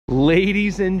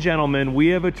Ladies and gentlemen, we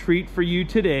have a treat for you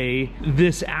today.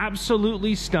 This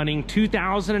absolutely stunning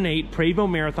 2008 Prevost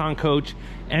Marathon coach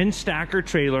and stacker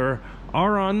trailer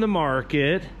are on the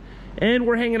market. And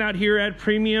we're hanging out here at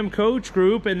Premium Coach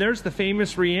Group, and there's the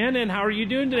famous Rhiannon. How are you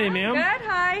doing today, ma'am? Good,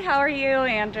 hi. How are you,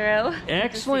 Andrew?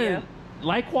 Excellent.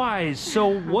 Likewise.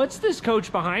 So what's this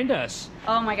coach behind us?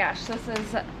 Oh my gosh, this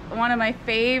is one of my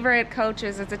favorite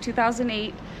coaches. It's a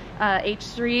 2008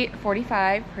 H3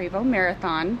 45 Prevost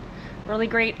Marathon. Really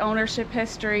great ownership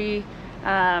history,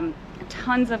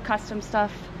 tons of custom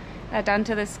stuff done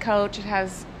to this coach. It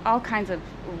has all kinds of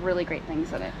really great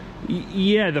things in it.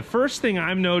 Yeah, the first thing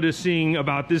I'm noticing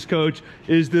about this coach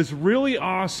is this really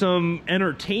awesome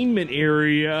entertainment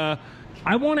area.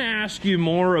 I want to ask you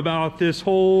more about this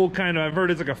whole kind of, I've heard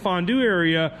it's like a fondue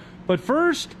area, but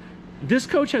first, this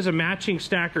coach has a matching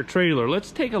stacker trailer.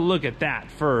 Let's take a look at that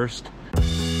first.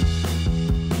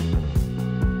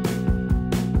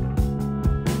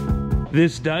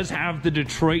 This does have the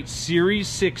Detroit Series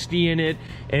 60 in it,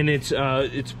 and it's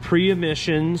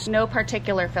pre-emissions. No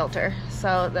particular filter.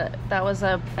 So that was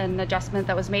an adjustment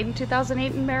that was made in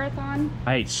 2008 in Marathon.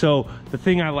 Right, so the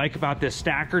thing I like about this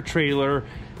stacker trailer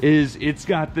is it's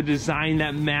got the design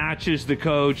that matches the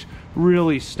coach,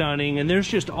 really stunning, and there's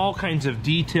just all kinds of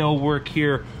detail work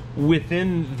here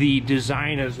within the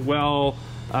design as well.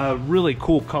 Really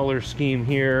cool color scheme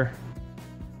here.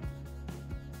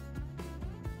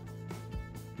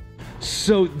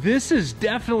 So this is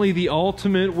definitely the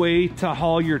ultimate way to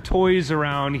haul your toys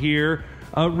around here.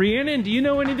 Rhiannon, do you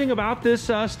know anything about this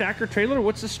stacker trailer?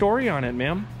 What's the story on it,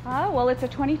 ma'am? Well, it's a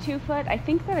 22 foot. I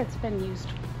think that it's been used,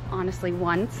 honestly,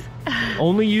 once.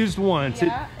 Only used once?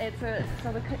 Yeah,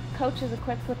 so the coach is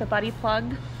equipped with a buddy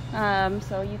plug,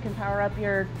 so you can power up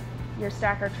your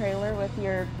stacker trailer with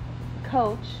your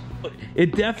coach.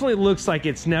 It definitely looks like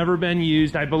it's never been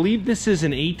used. I believe this is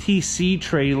an ATC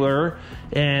trailer,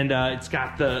 and it's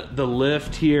got the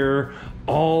lift here,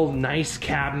 all nice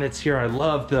cabinets here. I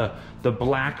love the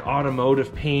black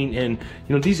automotive paint, and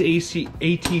you know, these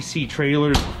ATC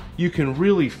trailers, you can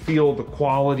really feel the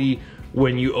quality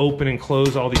when you open and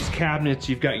close all these cabinets.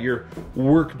 You've got your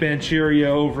workbench area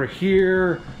over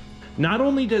here. Not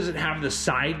only does it have the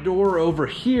side door over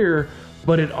here,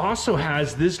 but it also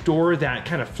has this door that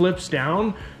kind of flips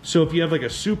down. So if you have like a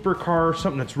supercar,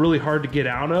 something that's really hard to get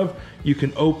out of, you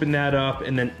can open that up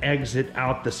and then exit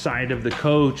out the side of the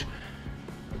coach.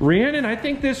 Rhiannon, I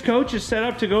think this coach is set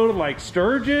up to go to like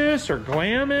Sturgis or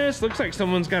Glamis. Looks like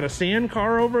someone's got a sand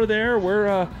car over there.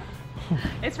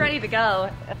 It's ready to go.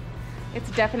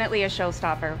 It's definitely a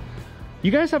showstopper. You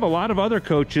guys have a lot of other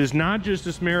coaches, not just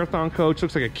this Marathon coach.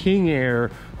 Looks like a King Air,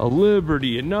 a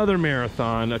Liberty, another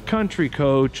Marathon, a Country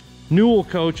coach, Newell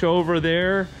coach over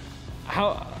there.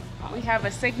 We have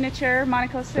a Signature,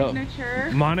 Monaco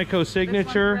Signature. Monaco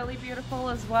Signature. This one's really beautiful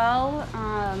as well.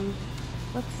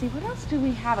 Let's see, what else do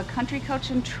we have? A Country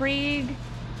coach Intrigue.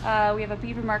 We have a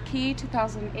Beaver Marquis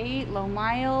 2008, low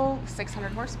mile,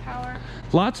 600 horsepower.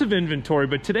 Lots of inventory,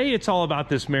 but today it's all about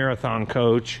this Marathon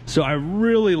coach. So I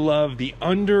really love the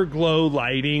underglow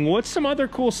lighting. What's some other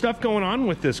cool stuff going on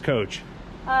with this coach?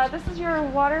 This is your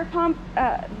water pump,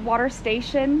 water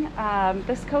station.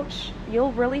 This coach,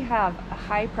 you'll really have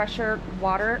high pressure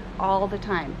water all the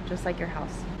time, just like your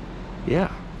house.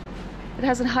 Yeah. It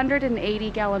has a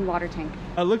 180-gallon water tank.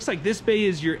 It looks like this bay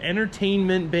is your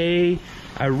entertainment bay.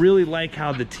 I really like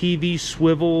how the TV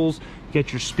swivels.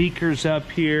 Get your speakers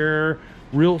up here.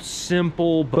 Real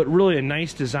simple, but really a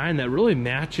nice design that really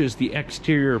matches the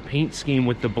exterior paint scheme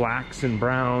with the blacks and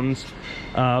browns.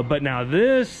 But now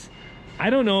this,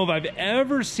 I don't know if I've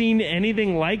ever seen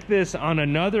anything like this on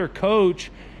another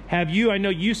coach. Have you? I know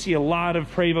you see a lot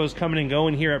of Prevost coming and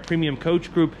going here at Premium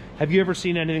Coach Group. Have you ever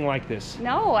seen anything like this?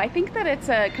 No, I think that it's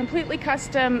a completely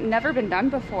custom, never been done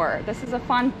before. This is a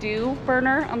fondue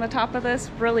burner on the top of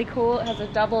this, really cool. It has a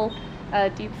double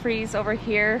deep freeze over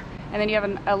here, and then you have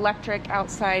an electric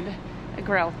outside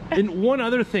grill. And one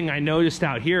other thing I noticed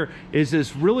out here is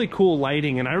this really cool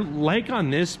lighting, and I like on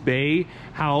this bay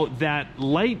how that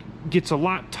light gets a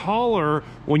lot taller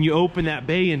when you open that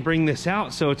bay and bring this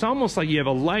out. So it's almost like you have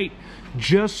a light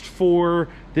just for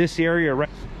this area. Right,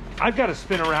 I've got to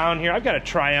spin around here. I've got to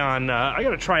try on. I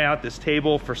got to try out this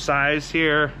table for size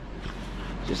here,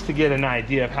 just to get an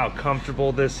idea of how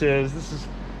comfortable this is.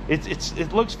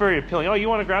 It looks very appealing. Oh, you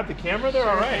want to grab the camera there?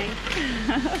 All right.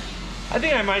 I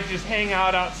think I might just hang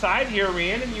out outside here,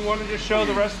 Rhiannon. You want to just show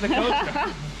the rest of the coach?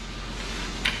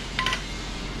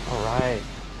 All right.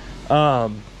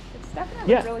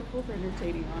 definitely really cool for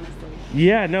entertaining, honestly.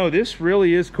 Yeah, no, this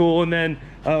really is cool. And then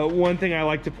one thing I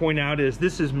like to point out is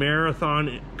this is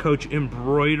Marathon Coach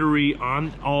embroidery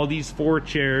on all these 4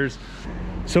 chairs.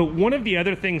 So one of the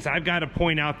other things I've got to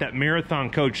point out that Marathon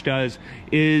Coach does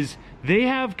is they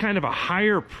have kind of a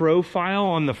higher profile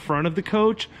on the front of the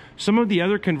coach. Some of the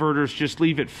other converters just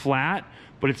leave it flat,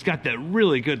 but it's got that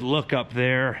really good look up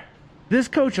there. This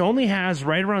coach only has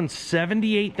right around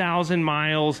 78,000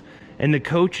 miles, and the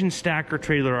coach and stacker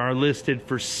trailer are listed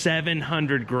for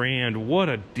 700 grand. What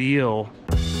a deal.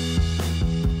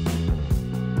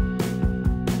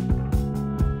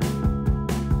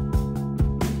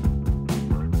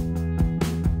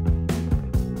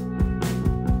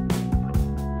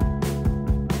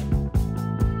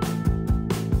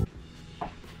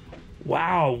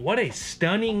 Wow, what a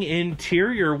stunning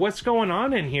interior. What's going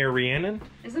on in here, Rhiannon?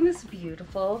 Isn't this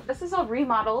beautiful? This is a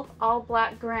remodel. All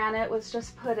black granite was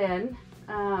just put in.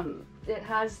 It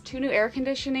has 2 new air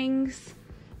conditionings,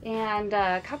 and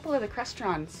a couple of the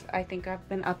Crestrons I think have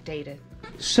been updated.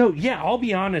 So yeah, I'll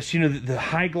be honest, you know, the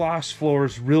high gloss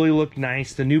floors really look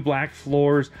nice. The new black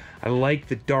floors, I like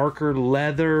the darker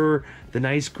leather, the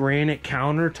nice granite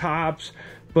countertops.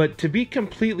 But to be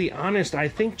completely honest, I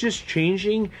think just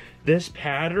changing this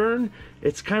pattern,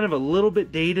 it's kind of a little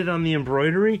bit dated on the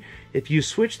embroidery. If you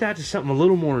switch that to something a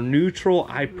little more neutral,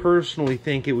 I personally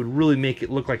think it would really make it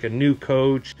look like a new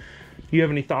coach. Do you have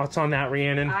any thoughts on that,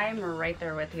 Rhiannon? I'm right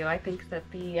there with you. I think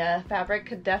that the fabric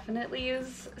could definitely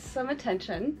use some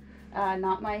attention.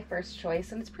 Not my first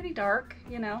choice, and it's pretty dark,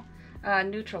 you know.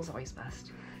 Neutral's always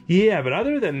best. Yeah, but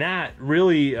other than that,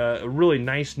 really, really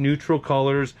nice neutral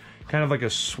colors. Kind of like a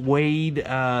suede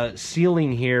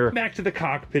ceiling here. Back to the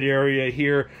cockpit area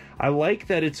here. I like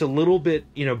that it's a little bit,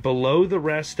 you know, below the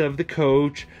rest of the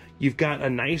coach. You've got a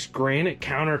nice granite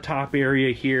countertop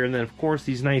area here, and then of course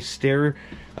these nice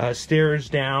stairs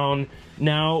down.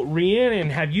 Now, Rhiannon,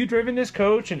 have you driven this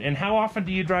coach, and how often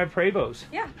do you drive Prevost?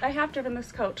 Yeah, I have driven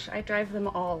this coach. I drive them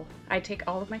all. I take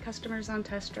all of my customers on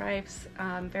test drives.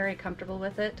 I'm very comfortable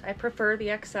with it. I prefer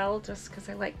the XL just because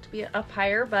I like to be up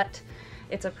higher, but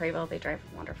it's a Prevost. They drive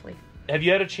wonderfully. Have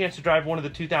you had a chance to drive one of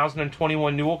the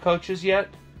 2021 Newell coaches yet?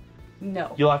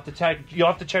 No. You'll have to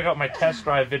check out my test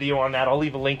drive video on that. I'll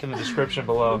leave a link in the description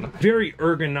below. Very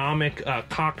ergonomic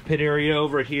cockpit area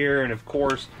over here, and of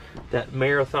course that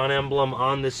Marathon emblem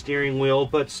on the steering wheel,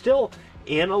 but still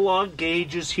analog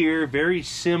gauges here, very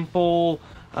simple.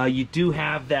 You do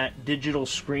have that digital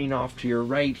screen off to your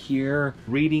right here,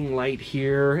 reading light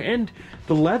here, and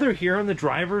the leather here on the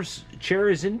driver's chair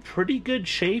is in pretty good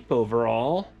shape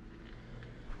overall.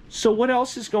 So what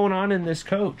else is going on in this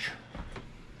coach?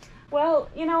 Well,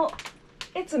 you know,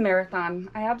 it's a Marathon.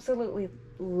 I absolutely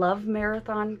love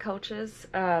Marathon coaches,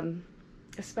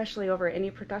 especially over any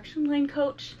production line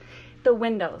coach. The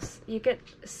windows, you get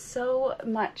so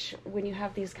much when you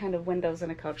have these kind of windows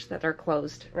in a coach that are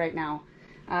closed right now.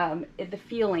 The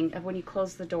feeling of when you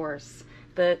close the doors,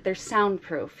 they're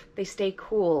soundproof, they stay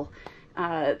cool,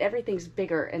 everything's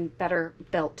bigger and better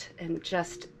built, and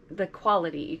just the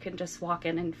quality, you can just walk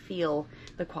in and feel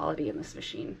the quality in this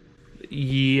machine.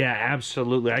 Yeah,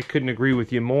 absolutely. I couldn't agree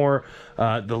with you more.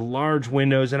 The large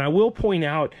windows, and I will point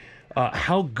out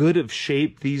how good of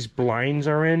shape these blinds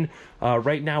are in.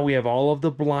 Right now we have all of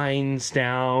the blinds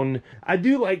down. I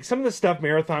do like some of the stuff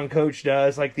Marathon Coach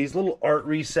does, like these little art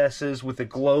recesses with a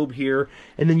globe here.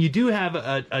 And then you do have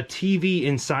a TV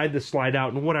inside the slide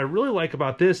out. And what I really like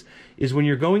about this is when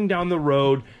you're going down the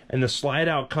road and the slide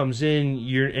out comes in,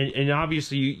 and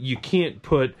obviously you can't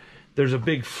put, there's a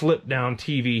big flip down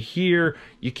TV here.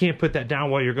 You can't put that down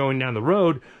while you're going down the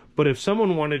road. But if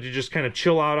someone wanted to just kind of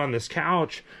chill out on this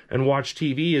couch and watch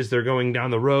TV as they're going down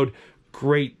the road,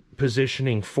 great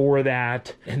positioning for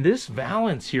that. And this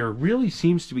valance here really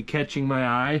seems to be catching my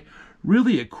eye.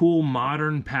 Really a cool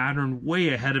modern pattern, way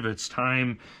ahead of its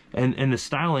time. And the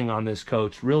styling on this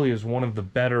coach really is one of the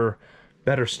better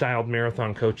styled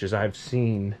Marathon coaches I've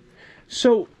seen.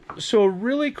 So a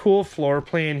really cool floor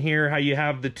plan here, how you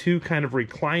have the two kind of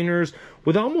recliners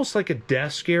with almost like a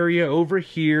desk area over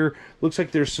here. Looks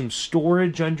like there's some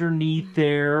storage underneath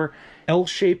there.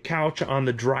 L-shaped couch on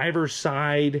the driver's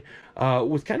side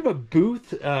with kind of a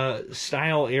booth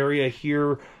style area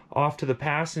here off to the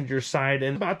passenger side.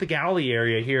 And about the galley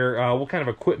area here, what kind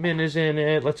of equipment is in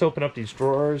it? Let's open up these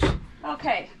drawers.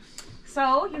 Okay,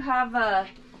 so you have a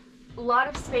lot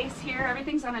of space here.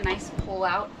 Everything's on a nice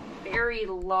pull-out. Very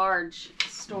large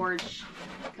storage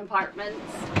compartments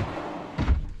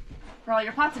for all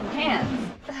your pots and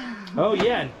pans. Oh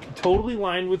yeah, totally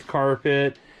lined with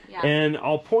carpet. Yeah. And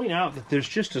I'll point out that there's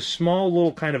just a small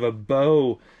little kind of a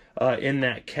bow in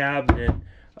that cabinet.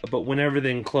 but when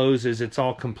everything closes, it's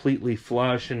all completely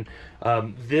flush. And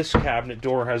this cabinet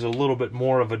door has a little bit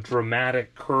more of a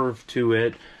dramatic curve to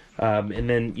it. And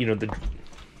then, you know,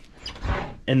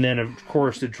 and then of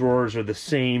course the drawers are the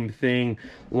same thing,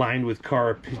 lined with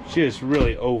carpet, just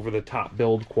really over the top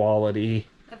build quality.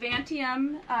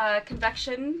 Avantium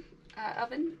convection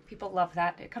oven. People love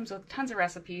that. It comes with tons of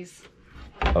recipes.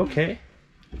 Okay.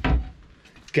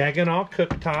 Gaganol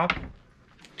cooktop.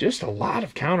 Just a lot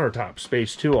of countertop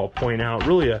space too, I'll point out.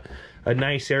 Really a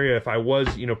nice area. If I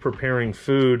was, you know, preparing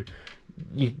food,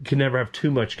 you can never have too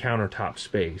much countertop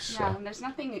space. Yeah, and there's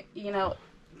nothing, you know,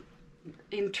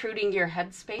 intruding your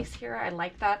head space here. I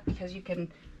like that because you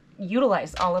can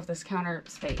utilize all of this counter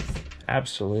space.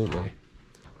 Absolutely.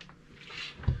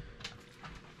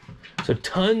 So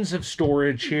tons of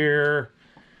storage here.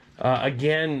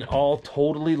 Again, all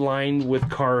totally lined with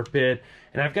carpet.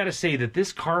 And I've got to say that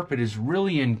this carpet is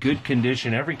really in good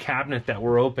condition. Every cabinet that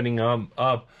we're opening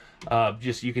up,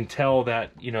 just you can tell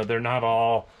that, you know, they're not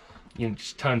all, you know,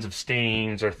 just tons of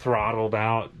stains or throttled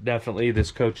out. Definitely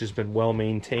this coach has been well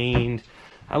maintained.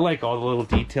 I like all the little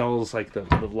details, like the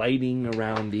lighting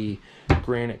around the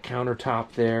granite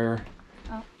countertop there.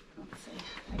 Oh, let's see.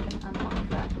 I can unlock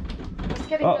that. Just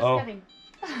kidding, just kidding.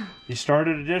 You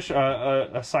started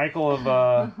a cycle of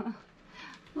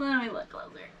Let me look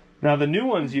closer. Now the new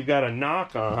ones you've got a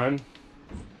knock on.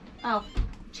 Oh,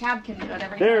 Chad can do it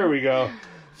every There time. we go.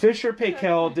 Fisher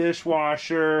Paykel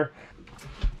dishwasher.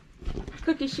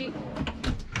 Cookie sheet.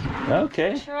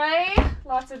 Okay. Tray,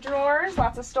 lots of drawers,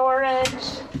 lots of storage.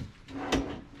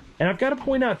 And I've got to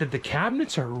point out that the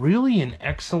cabinets are really in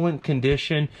excellent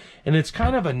condition, and it's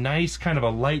kind of a nice, kind of a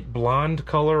light blonde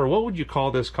color, or what would you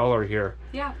call this color here?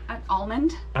 Yeah, an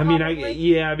almond. I mean,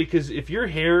 yeah, because if your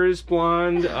hair is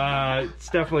blonde, it's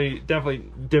definitely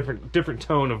different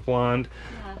tone of blonde.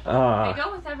 Yeah. They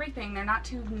go with everything. They're not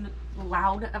too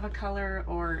loud of a color,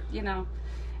 or, you know,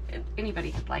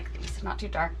 anybody could like these. Not too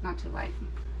dark, not too light.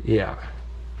 Yeah.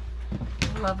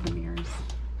 Love the mirrors.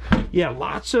 Yeah,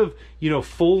 lots of, you know,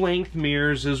 full-length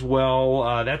mirrors as well.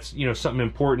 That's, you know, something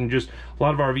important. Just a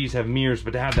lot of RVs have mirrors,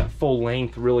 but to have that full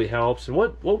length really helps. And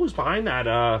what was behind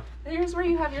that? Here's where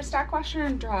you have your stack washer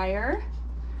and dryer.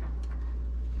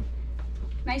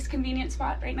 Nice convenient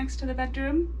spot right next to the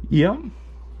bedroom. Yep.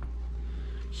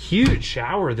 Huge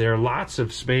shower there, lots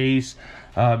of space.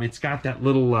 It's got that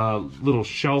little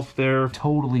shelf there,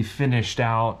 totally finished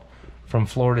out from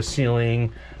floor to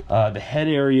ceiling. The head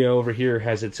area over here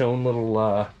has its own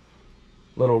little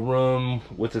room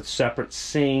with its separate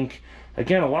sink.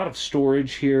 Again, a lot of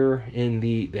storage here in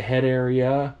the head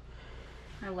area.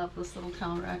 I love this little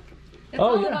towel rack. It's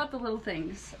all about the little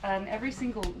things. Every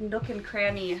single nook and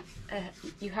cranny,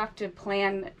 you have to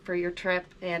plan for your trip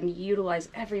and utilize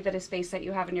every bit of space that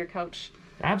you have in your coach.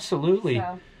 Absolutely.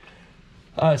 So.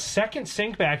 Second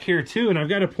sink back here too, and I've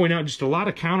got to point out just a lot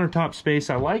of countertop space.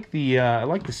 I like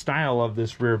the style of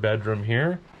this rear bedroom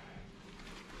here.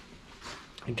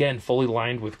 Again, fully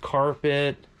lined with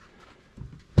carpet.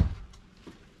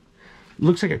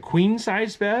 Looks like a queen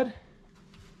size bed.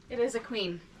 It is a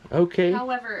queen. Okay.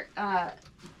 However,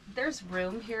 there's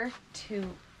room here to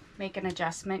make an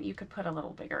adjustment. You could put a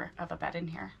little bigger of a bed in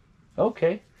here.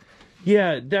 Okay.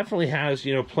 Yeah, it definitely has,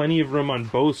 you know, plenty of room on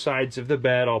both sides of the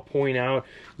bed. I'll point out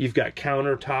you've got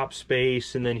countertop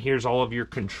space, and then here's all of your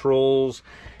controls,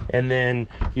 and then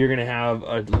you're going to have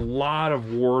a lot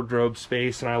of wardrobe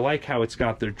space. And I like how it's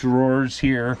got the drawers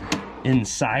here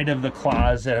inside of the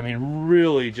closet. I mean,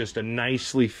 really just a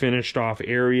nicely finished off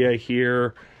area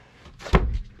here.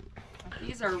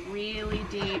 These are really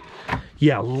deep.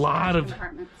 Yeah, a lot of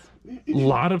compartments.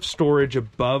 Lot of storage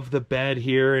above the bed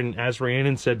here, and as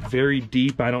Rhiannon said, very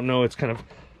deep. I don't know, it's kind of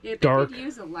dark. They could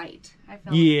use a light, I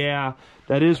feel. Yeah,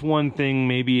 that is one thing.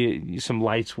 Maybe some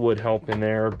lights would help in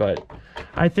there, but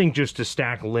I think just to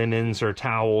stack linens or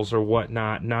towels or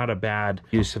whatnot, not a bad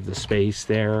use of the space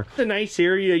there. It's a nice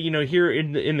area, you know, here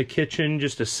in the kitchen,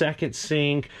 just a second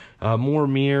sink, more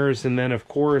mirrors, and then of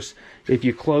course, if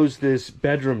you close this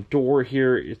bedroom door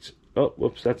here, it's, oh,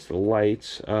 whoops, that's the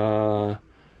lights.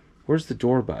 Where's the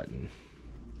door button?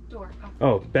 Door.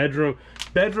 Oh,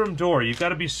 bedroom door. You've got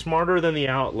to be smarter than the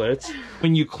outlets.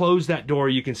 When you close that door,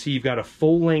 you can see you've got a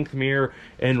full-length mirror,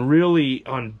 and really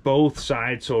on both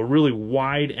sides, so a really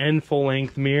wide and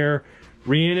full-length mirror.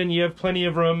 Rhiannon, you have plenty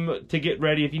of room to get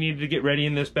ready. If you needed to get ready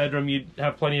in this bedroom, you'd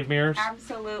have plenty of mirrors?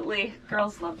 Absolutely.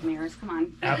 Girls love mirrors. Come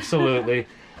on. Absolutely.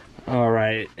 All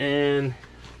right, and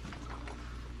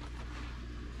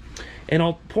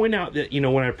I'll point out that, you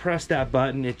know, when I press that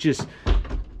button, it just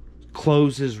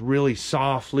closes really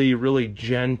softly, really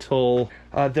gentle.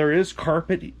 There is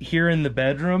carpet here in the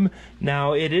bedroom.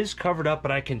 Now it is covered up, but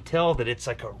I can tell that it's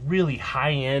like a really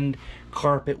high-end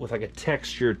carpet with like a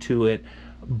texture to it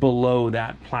below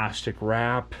that plastic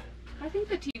wrap. I think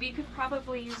the TV could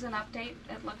probably use an update.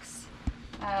 It looks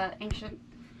ancient.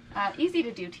 Easy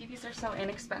to do. TVs are so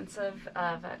inexpensive.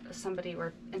 If somebody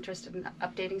were interested in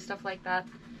updating stuff like that,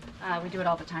 we do it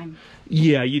all the time.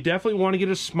 Yeah, you definitely want to get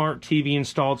a smart TV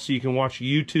installed so you can watch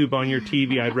YouTube on your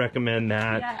TV. I'd recommend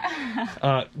that.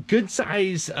 Yeah. Good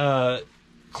size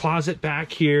closet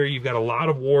back here. You've got a lot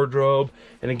of wardrobe,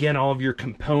 and again, all of your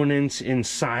components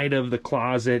inside of the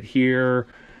closet here.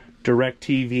 Direct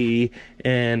TV,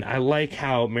 and I like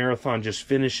how Marathon just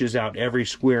finishes out every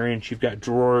square inch. You've got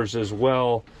drawers as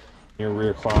well in your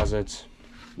rear closets.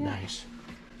 Yeah. Nice.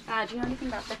 Do you know anything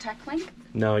about the tech link?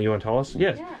 No, you want to tell us?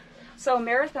 Yes. Yeah. So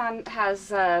Marathon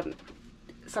has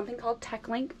something called Tech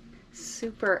Link.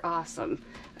 Super awesome.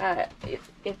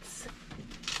 It's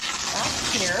up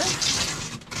here.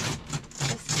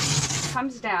 This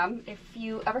comes down. If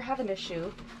you ever have an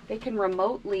issue, they can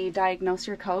remotely diagnose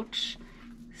your coach,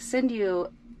 send you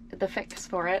the fix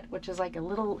for it, which is like a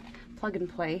little plug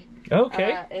and play.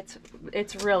 Okay.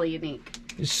 It's really unique.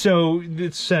 So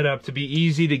it's set up to be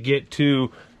easy to get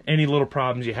to. Any little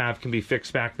problems you have can be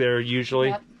fixed back there usually.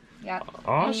 Yep. Yep.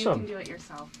 Awesome. And you can do it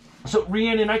yourself. So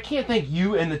Rhiannon, I can't thank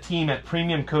you and the team at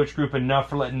Premium Coach Group enough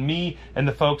for letting me and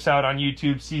the folks out on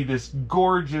YouTube see this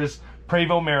gorgeous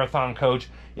Prevost Marathon coach.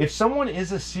 If someone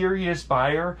is a serious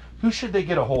buyer, who should they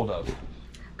get a hold of?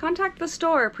 Contact the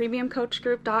store,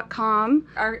 premiumcoachgroup.com.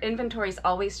 Our inventory is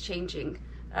always changing.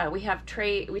 We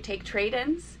take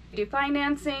trade-ins, we do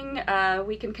financing,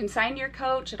 we can consign your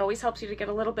coach. It always helps you to get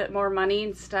a little bit more money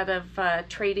instead of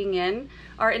trading in.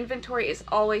 Our inventory is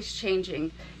always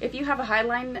changing. If you have a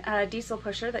Highline diesel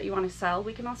pusher that you want to sell,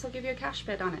 we can also give you a cash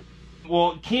bid on it.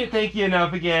 Well, can't thank you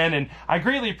enough again, and I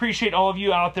greatly appreciate all of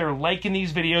you out there liking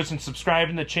these videos and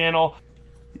subscribing to the channel.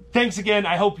 Thanks again.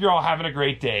 I hope you're all having a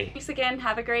great day. Thanks again.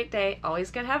 Have a great day.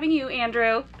 Always good having you,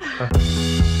 Andrew.